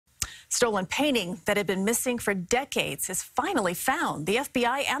Stolen painting that had been missing for decades is finally found. The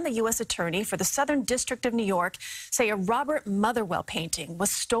FBI and the U.S. Attorney for the Southern District of New York say a Robert Motherwell painting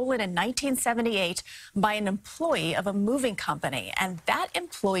was stolen in 1978 by an employee of a moving company, and that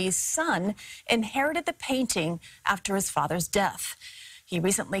employee's son inherited the painting after his father's death. He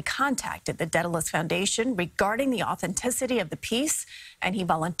recently contacted the Daedalus Foundation regarding the authenticity of the piece, and he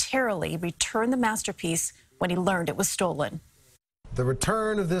voluntarily returned the masterpiece when he learned it was stolen. The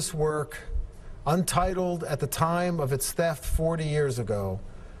return of this work, untitled at the time of its theft 40 years ago,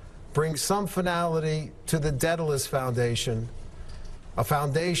 brings some finality to the Daedalus Foundation, a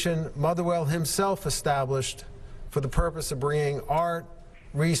foundation Motherwell himself established for the purpose of bringing art,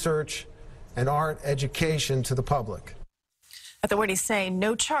 research, and art education to the public. Authorities say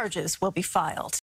no charges will be filed.